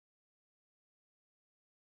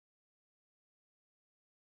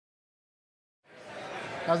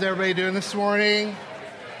How's everybody doing this morning?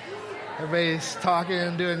 Everybody's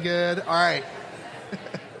talking, doing good? All right.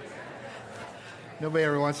 Nobody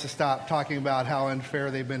ever wants to stop talking about how unfair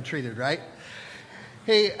they've been treated, right?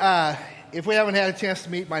 Hey, if we haven't had a chance to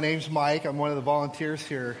meet, my name's Mike. I'm one of the volunteers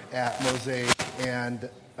here at Mosaic. And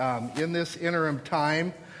in this interim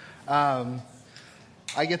time,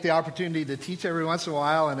 I get the opportunity to teach every once in a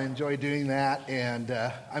while and enjoy doing that. And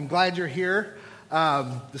I'm glad you're here.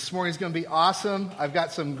 This morning's going to be awesome. I've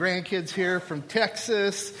got some grandkids here from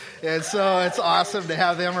Texas, and so it's awesome to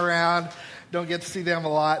have them around. Don't get to see them a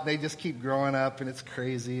lot. They just keep growing up, and it's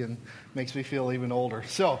crazy and makes me feel even older.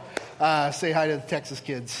 So say hi to the Texas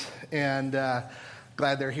kids, and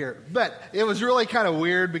glad they're here. But it was really kind of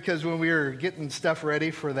weird because when we were getting stuff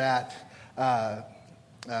ready for that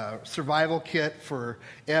survival kit for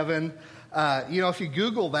Evan, if you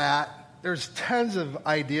Google that, there's tons of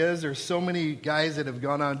ideas. There's so many guys that have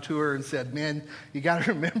gone on tour and said, man, you got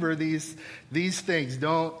to remember these things.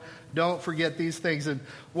 Don't forget these things. And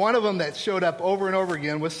one of them that showed up over and over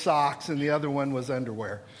again was socks, and the other one was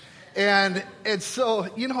underwear. And so,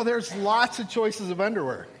 there's lots of choices of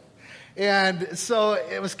underwear. And so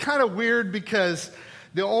it was kind of weird because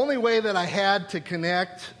the only way that I had to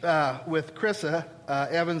connect with Krissa,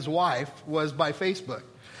 Evan's wife, was by Facebook.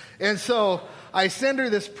 And so I send her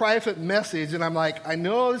this private message, and I'm like, I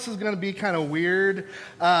know this is going to be kind of weird,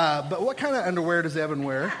 but what kind of underwear does Evan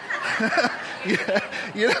wear?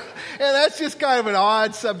 And that's just kind of an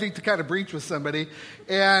odd subject to kind of breach with somebody.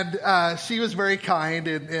 And she was very kind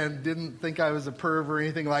and didn't think I was a perv or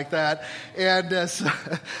anything like that. And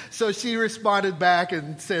so she responded back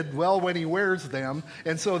and said, well, when he wears them.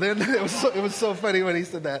 And so then it was so funny when he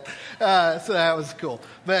said that. So that was cool.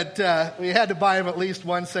 But we had to buy him at least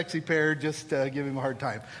one sexy pair just to give him a hard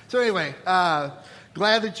time. So anyway,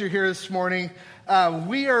 glad that you're here this morning.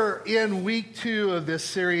 We are in week 2 of this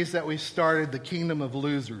series that we started, The Kingdom of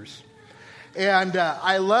Losers. And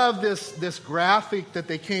I love this graphic that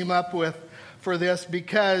they came up with for this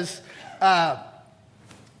because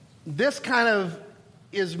this kind of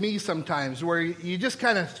is me sometimes, where you just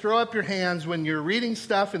kind of throw up your hands when you're reading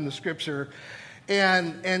stuff in the scripture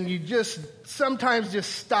and you just sometimes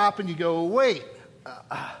just stop and you go, wait,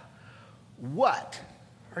 what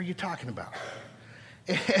are you talking about?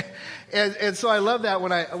 And so I love that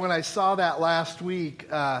when I saw that last week,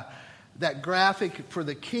 that graphic for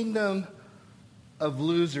the kingdom of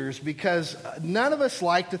losers, because none of us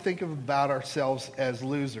like to think about ourselves as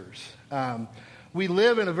losers. We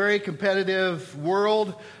live in a very competitive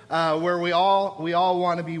world where we all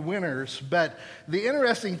want to be winners. But the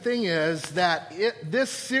interesting thing is that this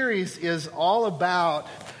series is all about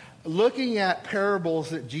looking at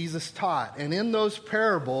parables that Jesus taught. And in those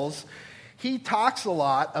parables, he talks a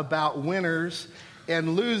lot about winners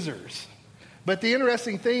and losers. But the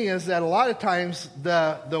interesting thing is that a lot of times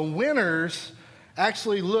the winners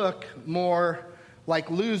actually look more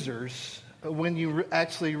like losers when you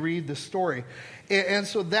actually read the story. And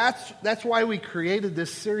so that's why we created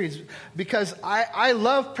this series, because I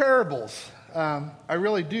love parables. I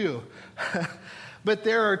really do. But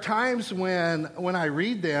there are times when I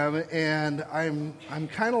read them and I'm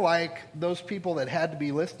kind of like those people that had to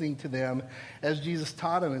be listening to them as Jesus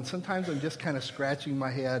taught them. And sometimes I'm just kind of scratching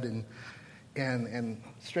my head and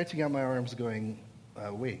stretching out my arms going,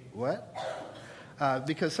 wait, what?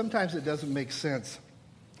 Because sometimes it doesn't make sense.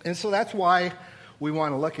 And so that's why we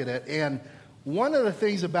want to look at it. And one of the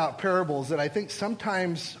things about parables that I think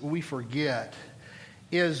sometimes we forget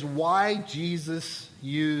is why Jesus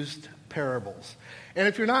used parables. And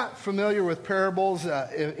if you're not familiar with parables,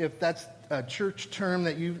 if that's a church term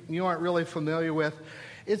that you aren't really familiar with,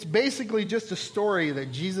 it's basically just a story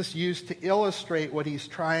that Jesus used to illustrate what he's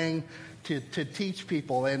trying to teach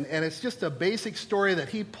people. And it's just a basic story that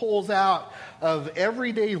he pulls out of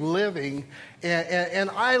everyday living. And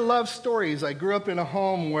I love stories. I grew up in a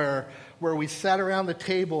home where we sat around the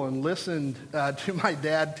table and listened to my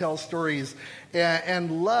dad tell stories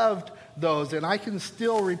and loved those. And I can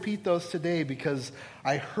still repeat those today because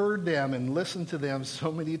I heard them and listened to them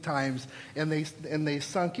so many times, and they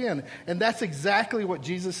sunk in. And that's exactly what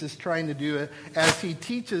Jesus is trying to do as he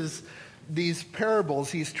teaches these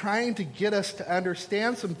parables. He's trying to get us to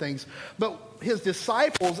understand some things. But his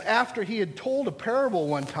disciples, after he had told a parable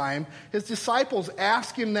one time, his disciples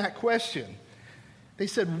asked him that question. They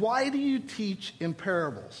said, why do you teach in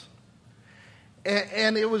parables?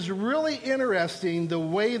 And it was really interesting the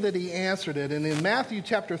way that he answered it. And in Matthew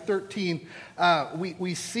chapter 13,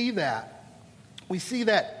 we see that. We see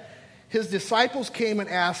that his disciples came and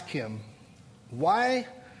asked him, why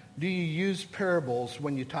do you use parables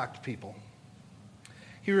when you talk to people?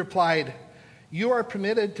 He replied, You are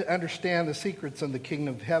permitted to understand the secrets of the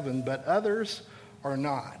kingdom of heaven, but others are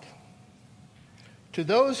not. To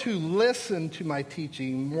those who listen to my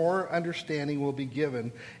teaching, more understanding will be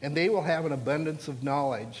given, and they will have an abundance of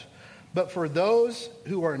knowledge. But for those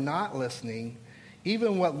who are not listening,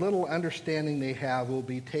 even what little understanding they have will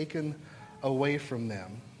be taken away from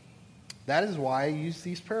them. That is why I use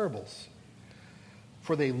these parables.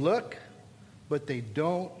 For they look, but they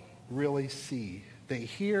don't really see. They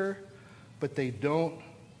hear, but they don't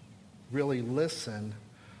really listen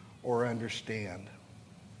or understand.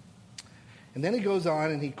 And then he goes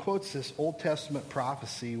on and he quotes this Old Testament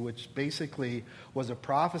prophecy, which basically was a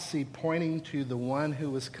prophecy pointing to the one who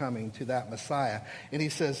was coming, to that Messiah. And he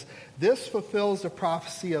says, this fulfills the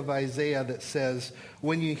prophecy of Isaiah that says,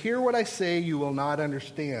 when you hear what I say, you will not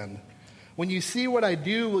understand. When you see what I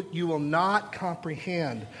do, you will not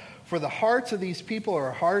comprehend. For the hearts of these people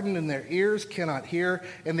are hardened and their ears cannot hear,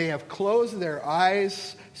 and they have closed their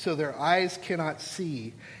eyes so their eyes cannot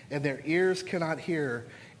see, and their ears cannot hear,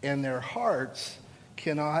 and their hearts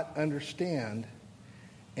cannot understand,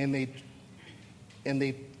 and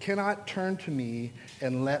they cannot turn to me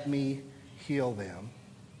and let me heal them.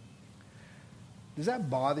 Does that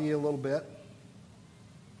bother you a little bit?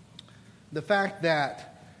 The fact that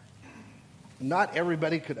not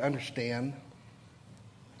everybody could understand.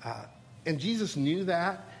 And Jesus knew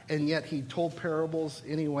that, and yet he told parables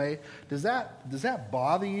anyway. Does that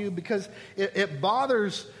bother you? Because it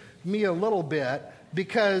bothers me a little bit,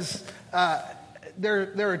 because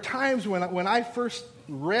there are times when I first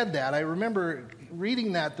read that, I remember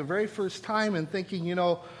reading that the very first time and thinking,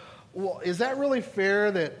 well, is that really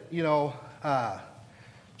fair that,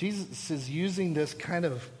 Jesus is using this kind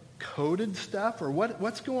of coded stuff, or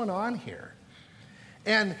what's going on here?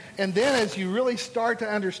 And then as you really start to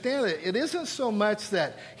understand it, it isn't so much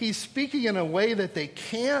that he's speaking in a way that they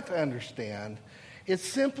can't understand. It's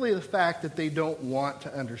simply the fact that they don't want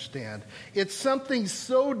to understand. It's something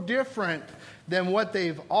so different than what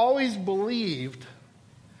they've always believed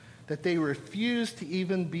that they refuse to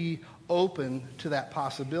even be open to that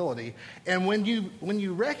possibility. And when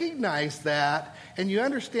you recognize that and you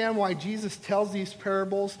understand why Jesus tells these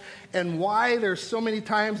parables and why there's so many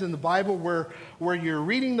times in the Bible where you're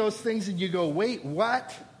reading those things and you go, wait,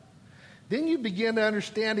 what? Then you begin to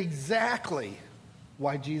understand exactly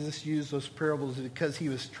why Jesus used those parables, because he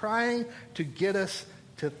was trying to get us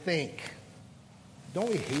to think. Don't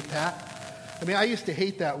we hate that? I mean, I used to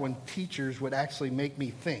hate that when teachers would actually make me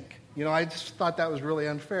think. I just thought that was really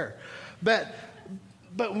unfair. But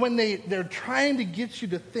when they're trying to get you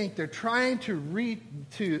to think, they're trying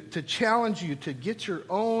to challenge you to get your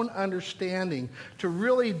own understanding, to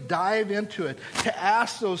really dive into it, to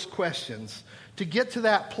ask those questions, to get to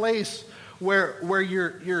that place where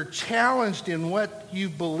you're challenged in what you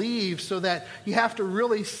believe, so that you have to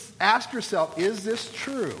really ask yourself, is this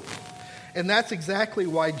true? And that's exactly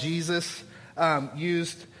why Jesus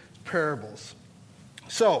used parables.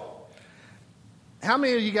 So, how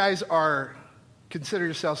many of you guys consider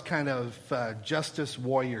yourselves kind of justice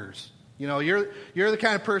warriors? You're the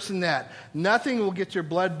kind of person that nothing will get your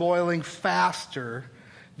blood boiling faster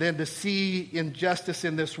than to see injustice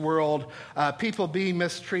in this world, people being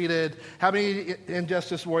mistreated. How many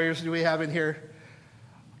injustice warriors do we have in here?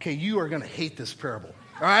 Okay, you are going to hate this parable,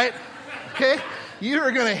 all right? Okay? You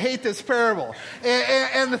are going to hate this parable.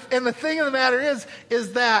 And the thing of the matter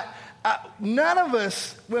is that none of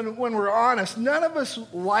us, when we're honest, none of us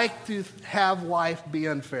like to have life be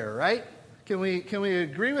unfair, right? Can we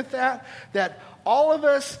agree with that? That all of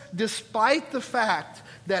us, despite the fact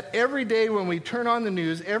that every day when we turn on the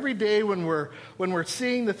news, every day when we're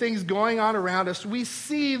seeing the things going on around us, we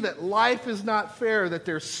see that life is not fair, that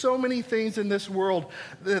there's so many things in this world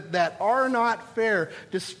that are not fair.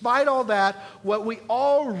 Despite all that, what we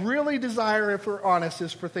all really desire, if we're honest,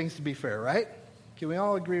 is for things to be fair, right? Can we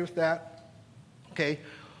all agree with that? Okay,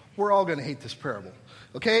 we're all going to hate this parable.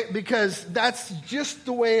 Okay, because that's just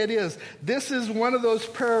the way it is. This is one of those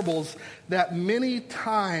parables that many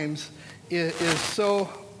times is so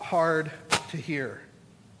hard to hear.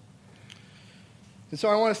 And so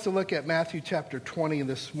I want us to look at Matthew chapter 20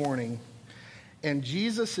 this morning. And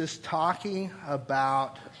Jesus is talking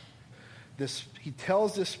about this. He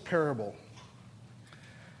tells this parable.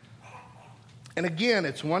 And again,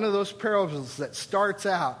 it's one of those parables that starts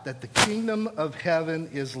out that the kingdom of heaven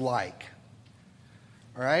is like.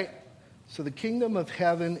 All right? So the kingdom of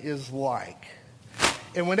heaven is like.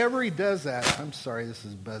 And whenever he does that, I'm sorry, this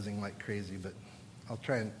is buzzing like crazy, but I'll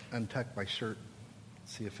try and untuck my shirt,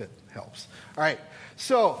 see if it helps. All right.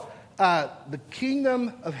 So the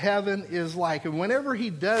kingdom of heaven is like. And whenever he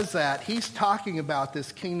does that, he's talking about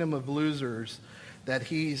this kingdom of losers that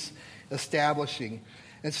he's establishing.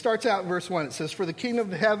 It starts out in verse 1. It says, "For the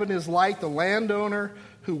kingdom of heaven is like the landowner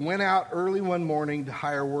who went out early one morning to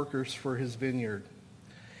hire workers for his vineyard.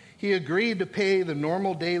 He agreed to pay the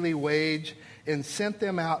normal daily wage and sent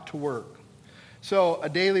them out to work." So a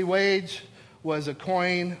daily wage was a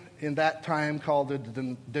coin in that time called a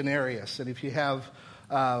denarius. And if you have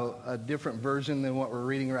a different version than what we're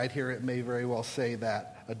reading right here, it may very well say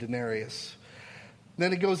that, a denarius.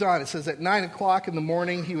 Then it goes on. It says, "At 9 o'clock in the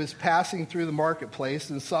morning, he was passing through the marketplace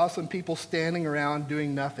and saw some people standing around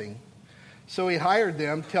doing nothing. So he hired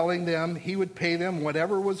them, telling them he would pay them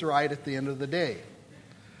whatever was right at the end of the day.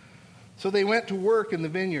 So they went to work in the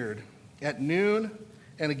vineyard. At noon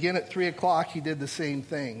and again at 3 o'clock, he did the same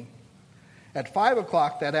thing. At 5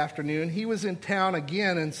 o'clock that afternoon, he was in town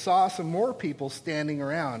again and saw some more people standing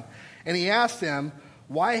around. And he asked them,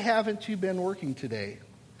 'Why haven't you been working today?'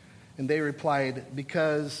 And they replied,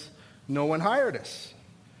 'Because no one hired us.'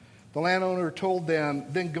 The landowner told them,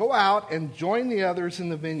 'Then go out and join the others in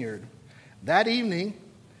the vineyard.' That evening,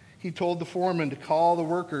 he told the foreman to call the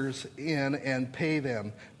workers in and pay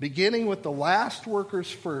them, beginning with the last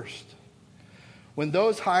workers first. When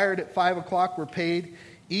those hired at 5 o'clock were paid,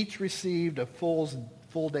 each received a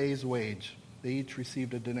full day's wage. They each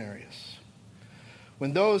received a denarius.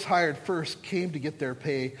 When those hired first came to get their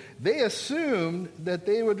pay, they assumed that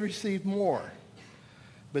they would receive more.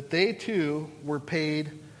 But they too were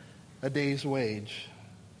paid a day's wage.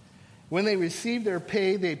 When they received their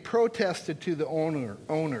pay, they protested to the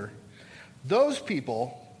owner. Those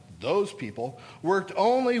people worked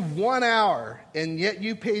only 1 hour, and yet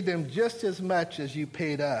you paid them just as much as you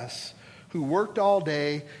paid us, who worked all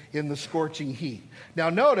day in the scorching heat." Now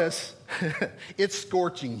notice, it's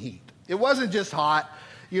scorching heat. It wasn't just hot.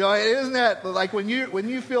 You know, isn't that like when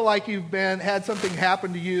you feel like you've had something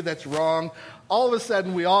happen to you that's wrong, all of a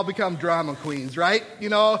sudden we all become drama queens, right? You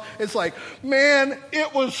know, it's like, man,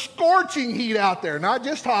 it was scorching heat out there. Not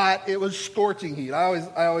just hot, it was scorching heat. I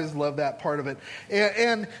always love that part of it.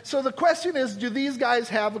 And so the question is, do these guys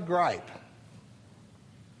have a gripe?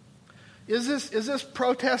 Is this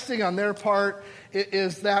protesting on their part?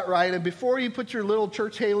 Is that right? And before you put your little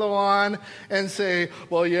church halo on and say,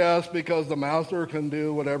 well, yes, because the master can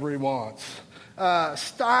do whatever he wants,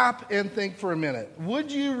 stop and think for a minute. Would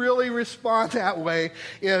you really respond that way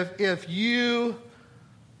if you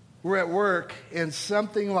were at work and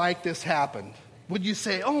something like this happened? Would you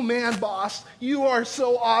say, "Oh man, boss, you are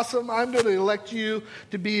so awesome. I'm going to elect you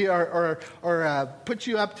to be or put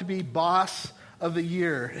you up to be boss of the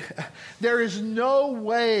year"? There is no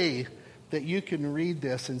way that you can read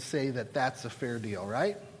this and say that that's a fair deal,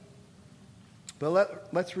 right? But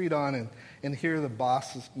let's read on and hear the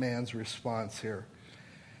boss man's response here.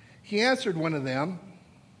 He answered one of them,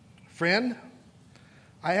 "Friend,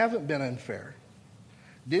 I haven't been unfair.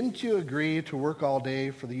 Didn't you agree to work all day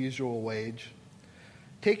for the usual wage?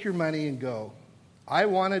 Take your money and go. I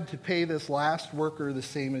wanted to pay this last worker the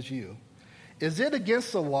same as you. Is it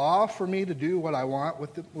against the law for me to do what I want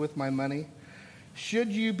with my money?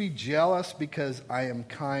 Should you be jealous because I am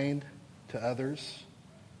kind to others?"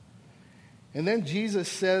 And then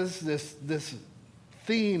Jesus says this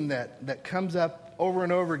theme that comes up over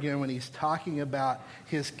and over again when he's talking about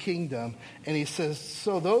his kingdom. And he says,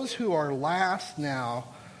 "So those who are last now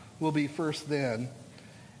will be first then,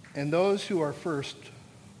 and those who are first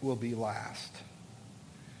will be last."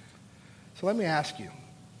 So let me ask you,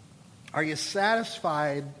 are you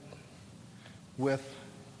satisfied with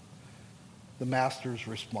the master's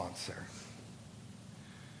response there?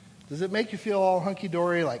 Does it make you feel all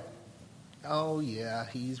hunky-dory, like, oh yeah,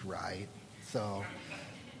 he's right, so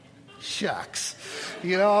shucks,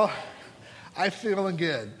 you know, I'm feeling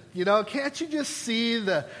good. You know, can't you just see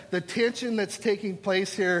the tension that's taking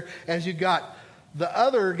place here as you got the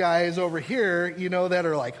other guys over here, you know, that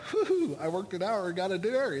are like, whoo, I worked an hour, got a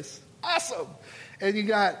denarius. Awesome. And you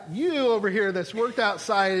got you over here that's worked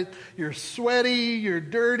outside. You're sweaty, you're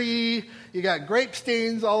dirty, you got grape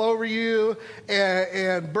stains all over you,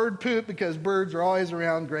 and bird poop, because birds are always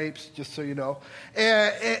around grapes, just so you know.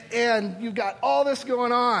 And you've got all this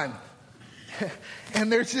going on.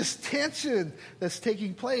 And there's this tension that's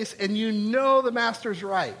taking place, and you know the master's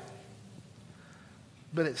right.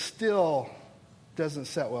 But it still doesn't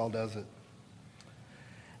set well, does it?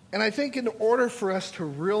 And I think in order for us to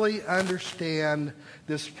really understand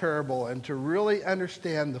this parable and to really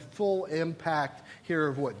understand the full impact here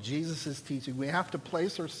of what Jesus is teaching, we have to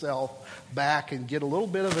place ourselves back and get a little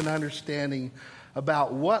bit of an understanding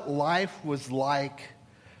about what life was like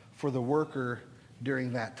for the worker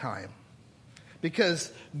during that time.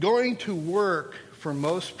 Because going to work for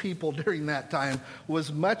most people during that time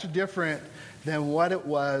was much different than what it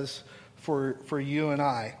was for you and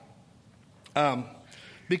I.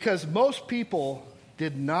 Because most people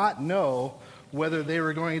did not know whether they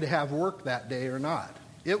were going to have work that day or not.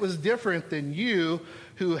 It was different than you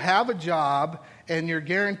who have a job and you're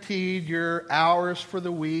guaranteed your hours for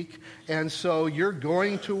the week, and so you're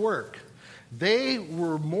going to work.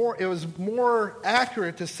 It was more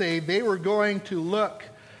accurate to say they were going to look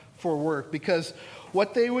for work, because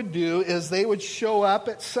what they would do is they would show up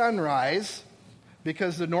at sunrise,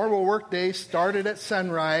 because the normal workday started at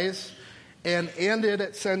sunrise and ended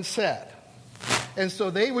at sunset. And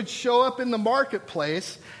so they would show up in the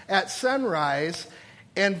marketplace at sunrise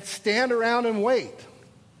and stand around and wait.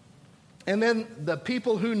 And then the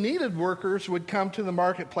people who needed workers would come to the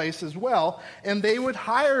marketplace as well, and they would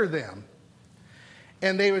hire them.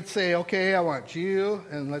 And they would say, okay, I want you,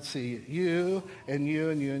 and let's see, you, and you,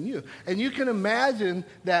 and you, and you. And you can imagine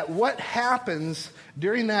that what happens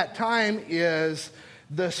during that time is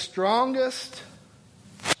the strongest,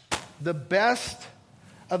 the best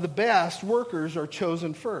of the best workers are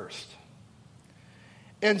chosen first.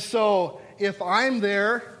 And so if I'm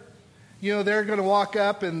there, they're going to walk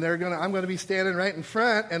up and I'm going to be standing right in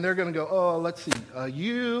front, and they're going to go, oh, let's see,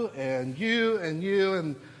 you, and you, and you,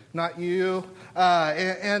 and not you,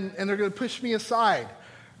 and they're going to push me aside,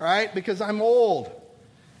 right? Because I'm old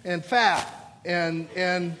and fat and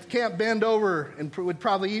can't bend over and would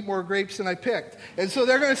probably eat more grapes than I picked. And so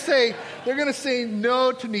they're going to say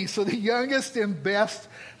no to me. So the youngest and best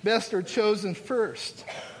are chosen first.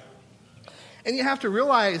 And you have to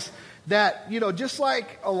realize that, just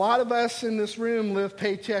like a lot of us in this room live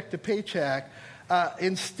paycheck to paycheck,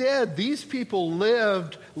 instead, these people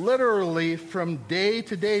lived literally from day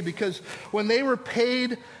to day, because when they were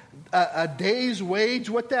paid a day's wage,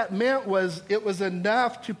 what that meant was it was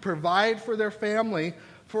enough to provide for their family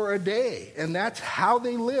for a day. And that's how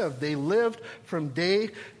they lived. They lived from day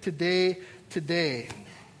to day to day.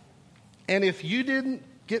 And if you didn't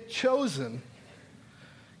get chosen,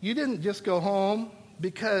 you didn't just go home,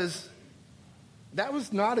 because that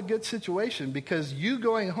was not a good situation, because you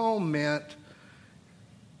going home meant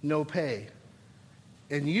no pay.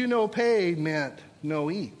 And no pay meant no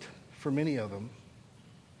eat for many of them.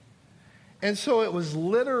 And so it was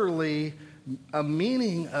literally a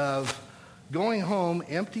meaning of going home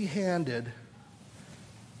empty-handed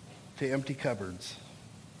to empty cupboards.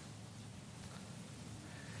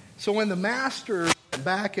 So when the master,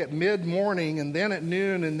 back at mid-morning and then at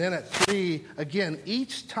noon and then at 3, again,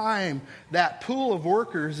 each time that pool of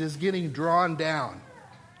workers is getting drawn down.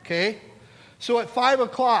 Okay? So at 5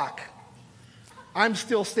 o'clock, I'm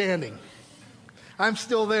still standing. I'm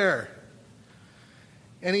still there.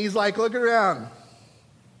 And he's like, look around.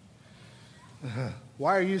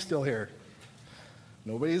 Why are you still here?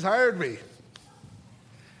 Nobody's hired me.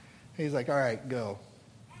 He's like, all right, go.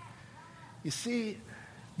 You see,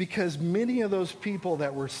 because many of those people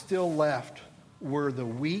that were still left were the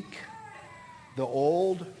weak, the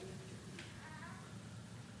old.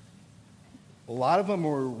 A lot of them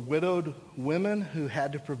were widowed women who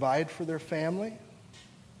had to provide for their family.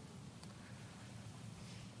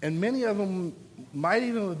 And many of them might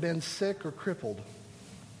even have been sick or crippled.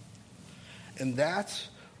 And that's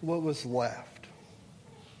what was left.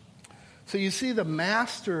 So you see, the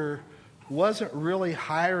master wasn't really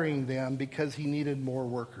hiring them because he needed more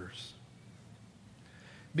workers.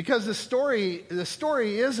 Because the story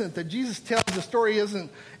isn't that Jesus tells, the story isn't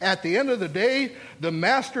at the end of the day, the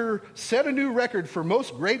master set a new record for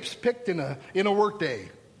most grapes picked in a workday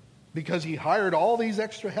because he hired all these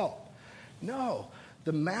extra help. No,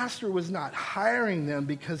 the master was not hiring them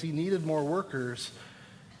because he needed more workers.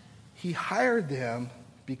 He hired them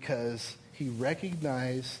because he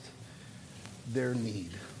recognized their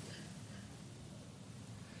need.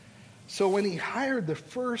 So when he hired the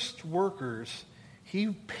first workers, he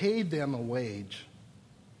paid them a wage.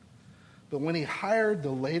 But when he hired the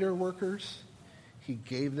later workers, he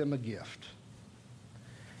gave them a gift.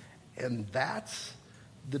 And that's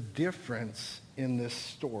the difference in this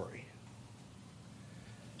story.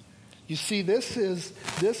 You see, this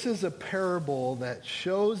is a parable that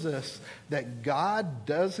shows us that God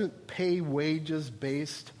doesn't pay wages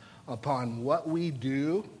based upon what we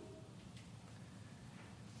do.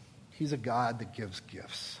 He's a God that gives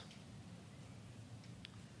gifts.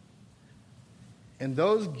 And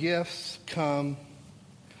those gifts come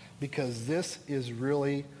because this is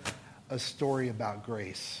really a story about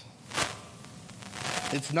grace.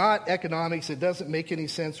 It's not economics. It doesn't make any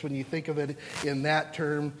sense when you think of it in that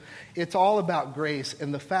term. It's all about grace.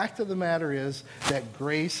 And the fact of the matter is that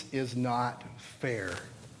grace is not fair.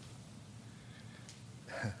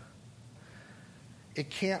 It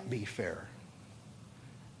can't be fair.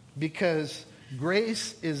 Because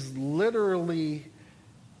grace is literally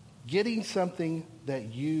getting something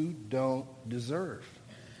that you don't deserve.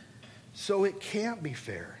 So it can't be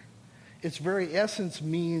fair. Its very essence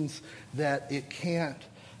means that it can't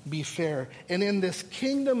be fair. And in this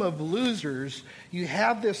kingdom of losers, you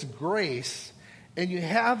have this grace and you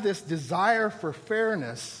have this desire for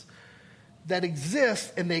fairness that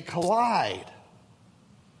exists, and they collide.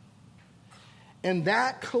 And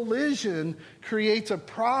that collision creates a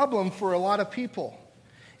problem for a lot of people.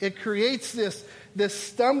 It creates this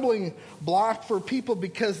stumbling block for people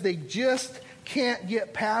because they just can't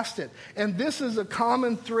get past it. And this is a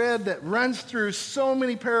common thread that runs through so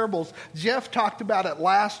many parables. Jeff talked about it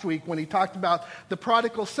last week when he talked about the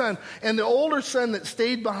prodigal son. And the older son that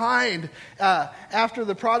stayed behind after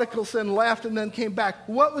the prodigal son left and then came back.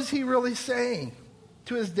 What was he really saying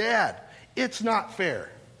to his dad? It's not fair.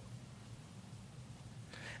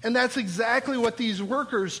 And that's exactly what these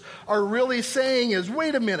workers are really saying is,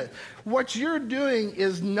 wait a minute, what you're doing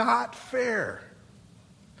is not fair.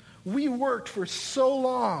 We worked for so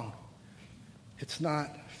long. It's not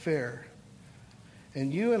fair.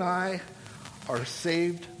 And you and I are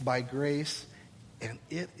saved by grace, and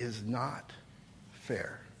it is not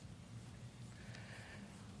fair.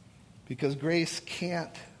 Because grace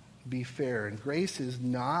can't be fair. And grace is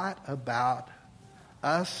not about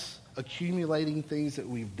us accumulating things that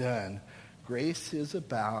we've done. Grace is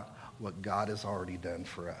about what God has already done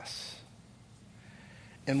for us.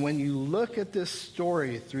 And when you look at this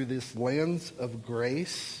story through this lens of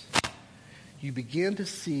grace, you begin to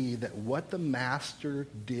see that what the master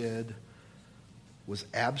did was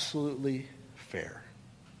absolutely fair.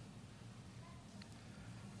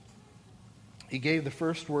 He gave the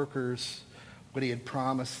first workers what he had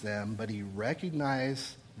promised them, but he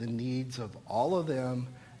recognized the needs of all of them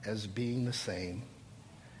as being the same,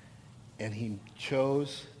 and he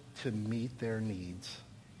chose to meet their needs,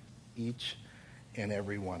 each and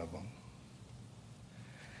every one of them.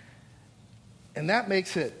 And that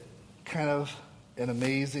makes it kind of an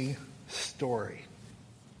amazing story.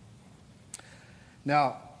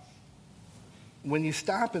 Now, when you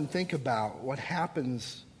stop and think about what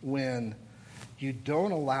happens when you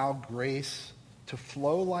don't allow grace to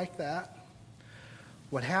flow like that,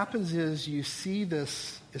 what happens is you see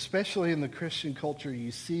this, especially in the Christian culture,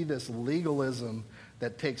 you see this legalism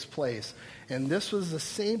that takes place. And this was the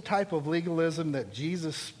same type of legalism that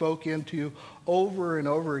Jesus spoke into over and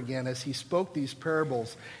over again as he spoke these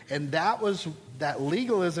parables. And that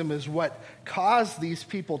legalism is what caused these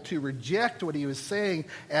people to reject what he was saying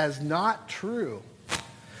as not true.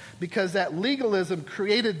 Because that legalism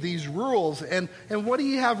created these rules. And what do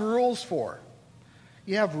you have rules for?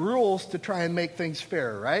 You have rules to try and make things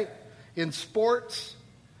fair, right? In sports,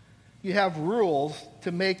 you have rules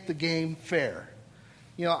to make the game fair.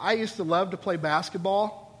 You know, I used to love to play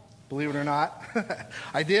basketball, believe it or not.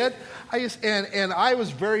 I did. And I was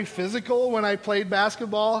very physical when I played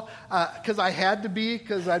basketball because I had to be,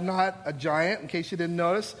 because I'm not a giant, in case you didn't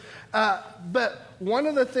notice. But one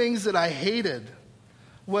of the things that I hated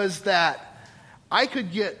was that I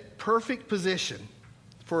could get perfect position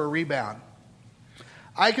for a rebound.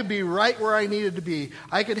 I could be right where I needed to be.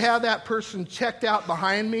 I could have that person checked out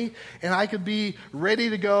behind me, and I could be ready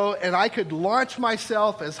to go, and I could launch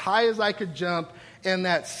myself as high as I could jump, and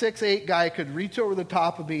that 6'8" guy could reach over the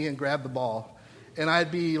top of me and grab the ball. And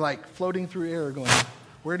I'd be like floating through air going,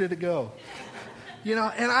 where did it go? You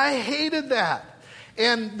know, and I hated that.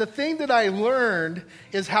 And the thing that I learned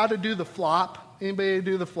is how to do the flop. Anybody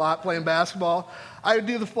do the flop playing basketball? I would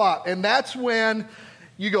do the flop. And that's when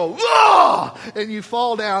you go, "Whoa!" and you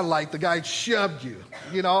fall down like the guy shoved you,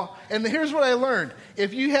 you know. And here's what I learned.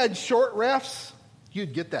 If you had short refs,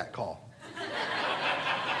 you'd get that call.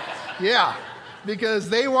 Yeah, because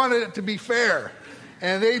they wanted it to be fair.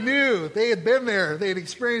 And they knew, they had been there, they had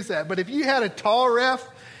experienced that. But if you had a tall ref,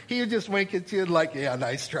 he would just wink at you like, yeah,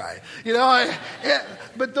 nice try. You know,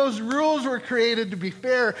 but those rules were created to be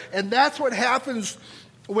fair. And that's what happens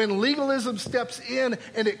when legalism steps in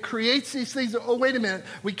and it creates these things. Oh, wait a minute.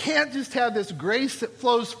 We can't just have this grace that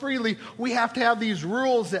flows freely. We have to have these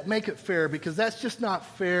rules that make it fair, because that's just not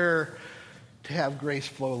fair to have grace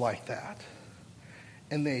flow like that.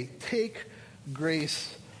 And they take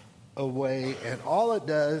grace away, and all it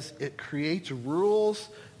does, it creates rules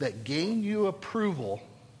that gain you approval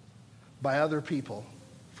by other people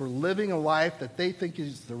for living a life that they think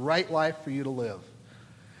is the right life for you to live.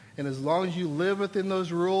 And as long as you live within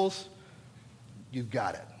those rules, you've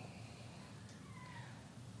got it.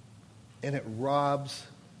 And it robs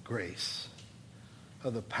grace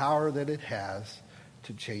of the power that it has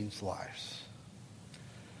to change lives.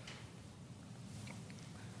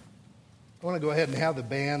 I want to go ahead and have the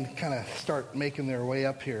band kind of start making their way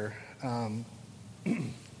up here. And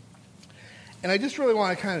I just really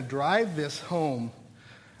want to kind of drive this home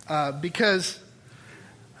because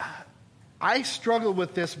I struggled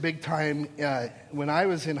with this big time when I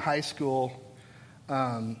was in high school.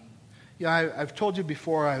 I've told you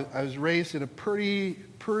before, I was raised in a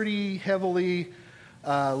pretty heavily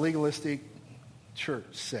legalistic church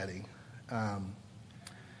setting.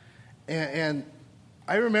 And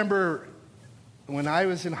I remember when I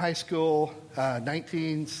was in high school,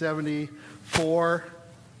 1974,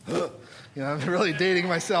 I'm really dating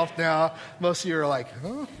myself now. Most of you are like,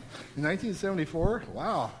 huh? 1974?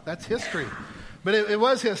 Wow, that's history. But it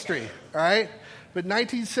was history, all right? But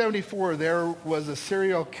 1974, there was a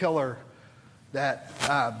serial killer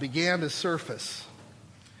that began to surface.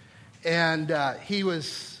 And he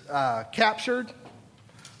was captured,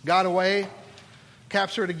 got away,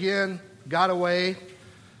 captured again, got away,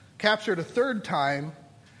 captured a third time,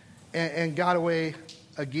 and got away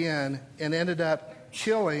again, and ended up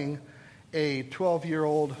killing a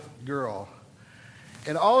 12-year-old girl.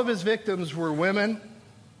 And all of his victims were women,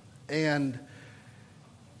 and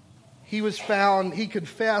he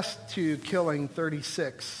confessed to killing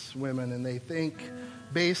 36 women, and they think,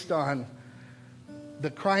 based on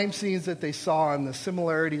the crime scenes that they saw and the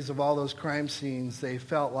similarities of all those crime scenes, they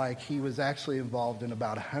felt like he was actually involved in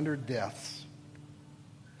about 100 deaths.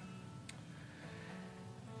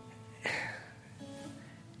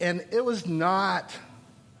 And it was not,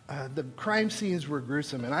 the crime scenes were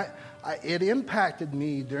gruesome, and it impacted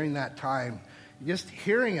me during that time, just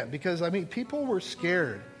hearing it, because, people were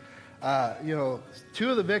scared. Two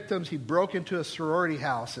of the victims, he broke into a sorority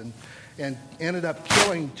house and ended up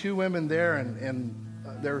killing 2 women there, and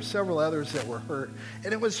there were several others that were hurt.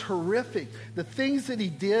 And it was horrific. The things that he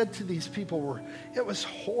did to these people it was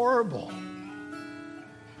horrible.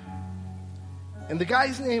 And the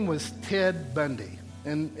guy's name was Ted Bundy.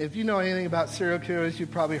 And if you know anything about serial killers, you've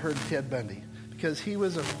probably heard of Ted Bundy, because he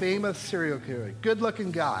was a famous serial killer, good-looking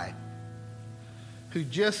guy who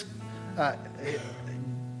just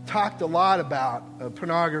talked a lot about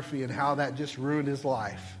pornography and how that just ruined his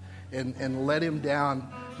life and led him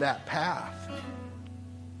down that path.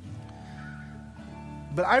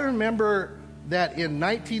 But I remember that in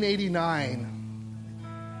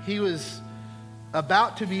 1989, he was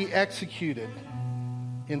about to be executed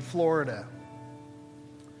in Florida.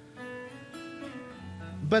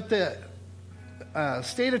 But the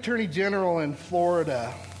state attorney general in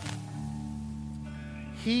Florida,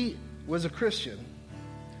 he was a Christian.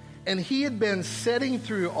 And he had been sitting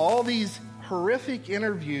through all these horrific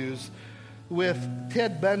interviews with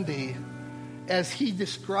Ted Bundy as he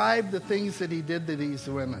described the things that he did to these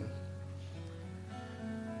women.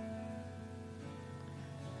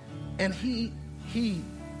 And he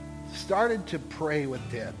started to pray with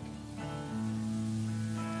Ted.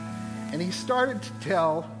 And he started to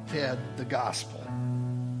tell Ted the gospel.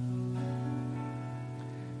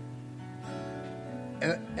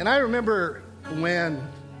 And I remember when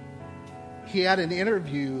he had an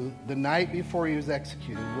interview the night before he was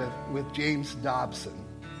executed with James Dobson.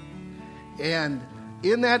 And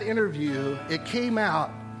in that interview, it came out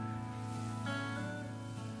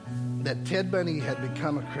that Ted Bundy had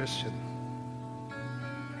become a Christian.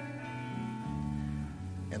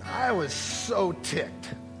 And I was so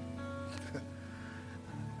ticked.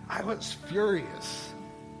 I was furious.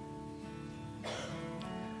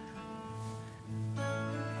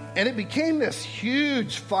 And it became this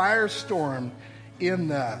huge firestorm in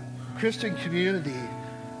the Christian community.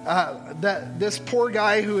 This poor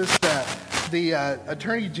guy who is the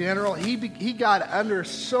attorney general, he got under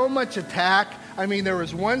so much attack. There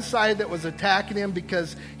was one side that was attacking him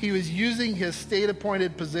because he was using his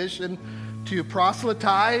state-appointed position to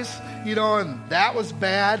proselytize, and that was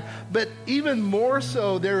bad. But even more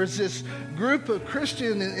so, there was this group of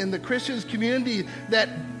Christians in the Christian community that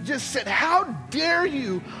just said, how dare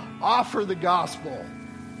you offer the gospel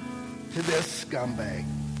to this scumbag?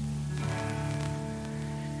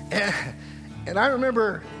 And I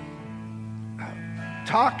remember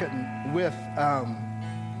talking with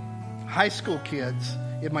high school kids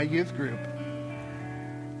in my youth group.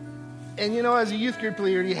 And, as a youth group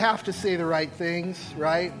leader, you have to say the right things,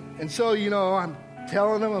 right? And so, I'm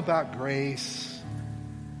telling them about grace.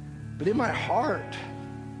 But in my heart,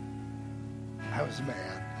 I was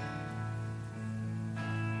mad.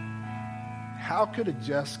 how could a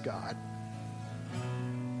just God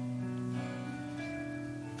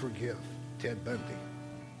forgive Ted Bundy?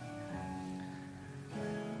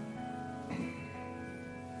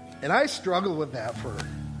 And I struggled with that for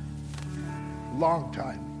a long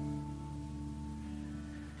time.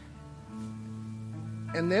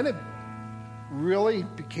 And then it really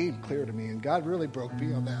became clear to me, and God really broke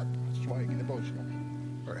me on that. That's why I get emotional.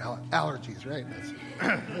 Or allergies, right?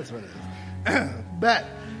 That's what it is. But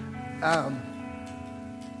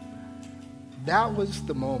that was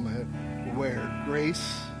the moment where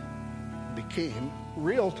grace became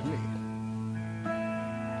real to me.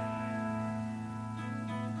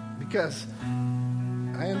 Because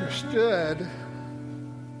I understood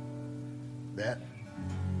that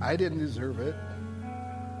I didn't deserve it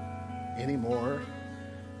any more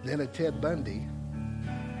than a Ted Bundy.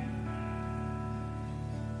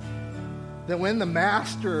 That when the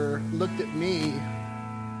master looked at me,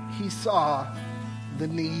 he saw the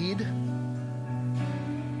need.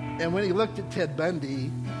 And when he looked at Ted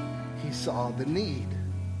Bundy, he saw the need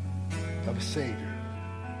of a Savior.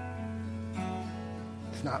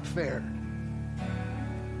 It's not fair,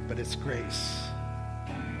 but it's grace.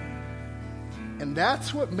 And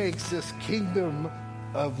that's what makes this kingdom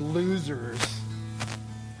of losers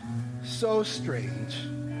so strange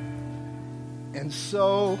and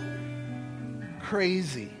so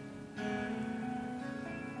crazy,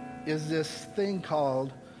 is this thing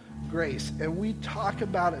called grace. And we talk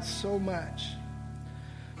about it so much.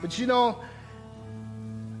 But you know,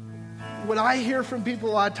 what I hear from people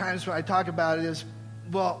a lot of times when I talk about it is,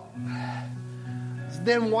 well,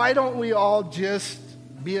 then why don't we all just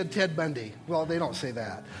be a Ted Bundy? Well, they don't say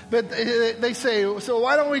that. But they say, so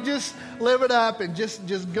why don't we just live it up and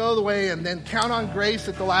just go the way and then count on grace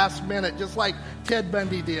at the last minute, just like Ted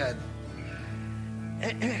Bundy did?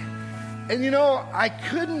 And you know,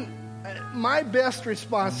 my best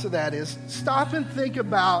response to that is stop and think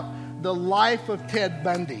about the life of Ted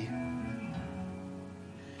Bundy.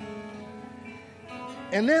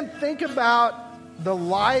 And then think about the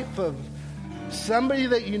life of somebody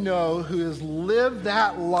that you know who has lived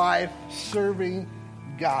that life serving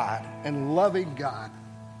God and loving God.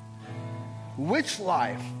 Which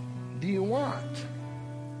life do you want?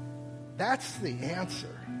 That's the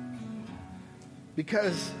answer.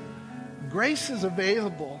 Because grace is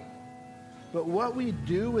available, but what we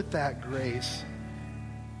do with that grace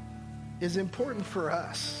is important for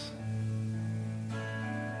us.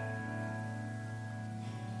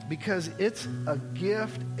 Because it's a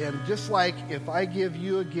gift, and just like if I give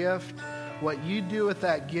you a gift, what you do with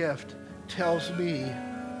that gift tells me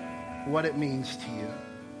what it means to you.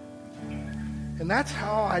 And that's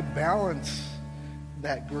how I balance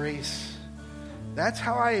that grace. That's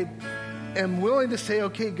how I am willing to say,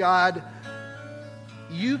 okay, God,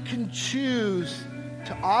 you can choose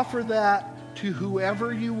to offer that to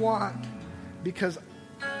whoever you want because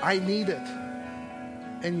I need it,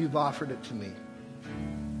 and you've offered it to me.